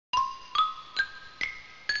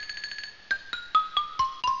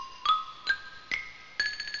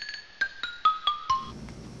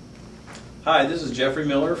Hi, this is Jeffery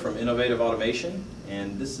Miller from Innovative Automation,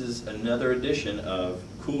 and this is another edition of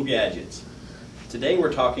Cool Gadgets. Today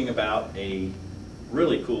we're talking about a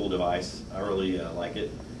really cool device. I really like it.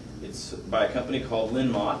 It's by a company called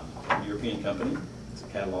LinMot, a European company. It's a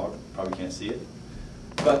catalog, probably can't see it.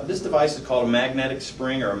 But this device is called a magnetic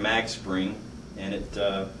spring, or a mag spring, and it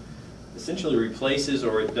essentially replaces,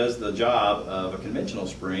 or it does the job of a conventional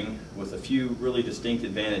spring with a few really distinct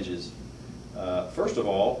advantages. First of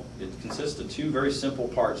all, it consists of two very simple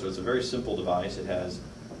parts, so it's a very simple device. It has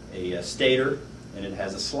a stator and it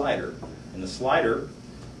has a slider. And the slider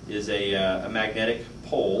is a magnetic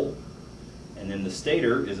pole, and then the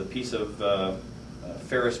stator is a piece of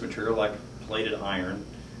ferrous material like plated iron.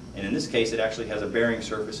 And in this case, it actually has a bearing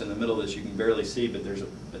surface in the middle that you can barely see, but there's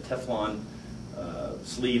a Teflon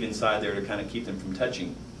sleeve inside there to kind of keep them from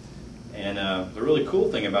touching. And the really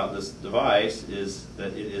cool thing about this device is that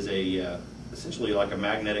it is essentially like a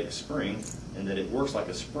magnetic spring, in that it works like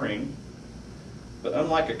a spring. But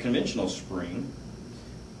unlike a conventional spring,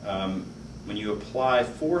 when you apply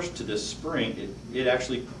force to this spring, it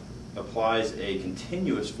actually applies a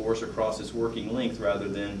continuous force across its working length rather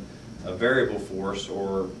than a variable force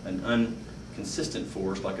or an inconsistent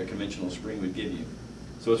force like a conventional spring would give you.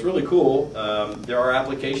 So it's really cool. There are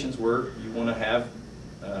applications where you want to have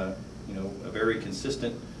a very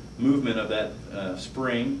consistent movement of that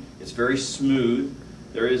spring. It's very smooth.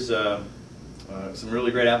 There is some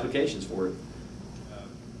really great applications for it.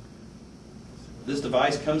 This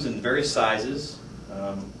device comes in various sizes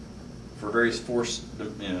for various force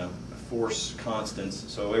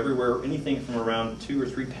constants. So everywhere, anything from around 2 or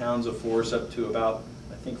 3 pounds of force up to about,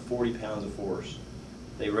 I think, 40 pounds of force.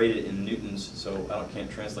 They rate it in newtons, so I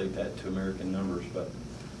can't translate that to American numbers. But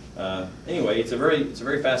anyway, it's a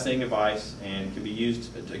very fascinating device, and it can be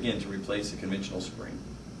used again to replace a conventional spring.